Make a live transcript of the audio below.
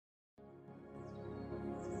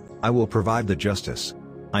I will provide the justice.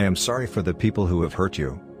 I am sorry for the people who have hurt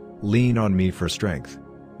you. Lean on me for strength.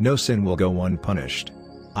 No sin will go unpunished.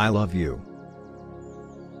 I love you.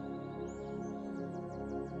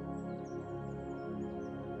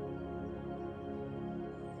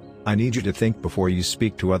 I need you to think before you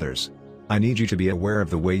speak to others. I need you to be aware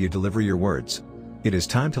of the way you deliver your words. It is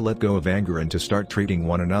time to let go of anger and to start treating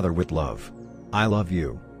one another with love. I love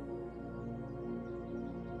you.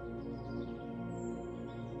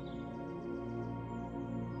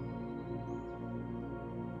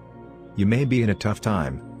 You may be in a tough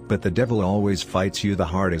time, but the devil always fights you the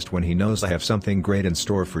hardest when he knows I have something great in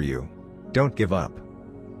store for you. Don't give up.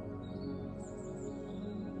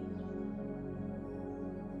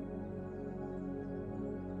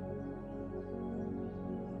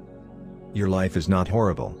 Your life is not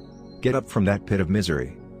horrible. Get up from that pit of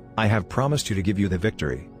misery. I have promised you to give you the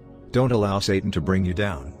victory. Don't allow Satan to bring you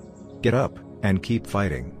down. Get up, and keep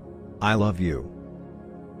fighting. I love you.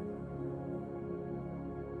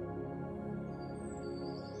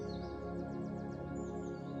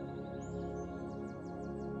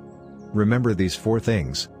 Remember these 4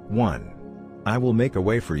 things. 1. I will make a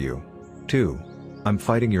way for you. 2. I'm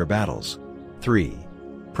fighting your battles. 3.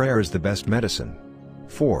 Prayer is the best medicine.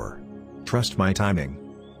 4. Trust my timing.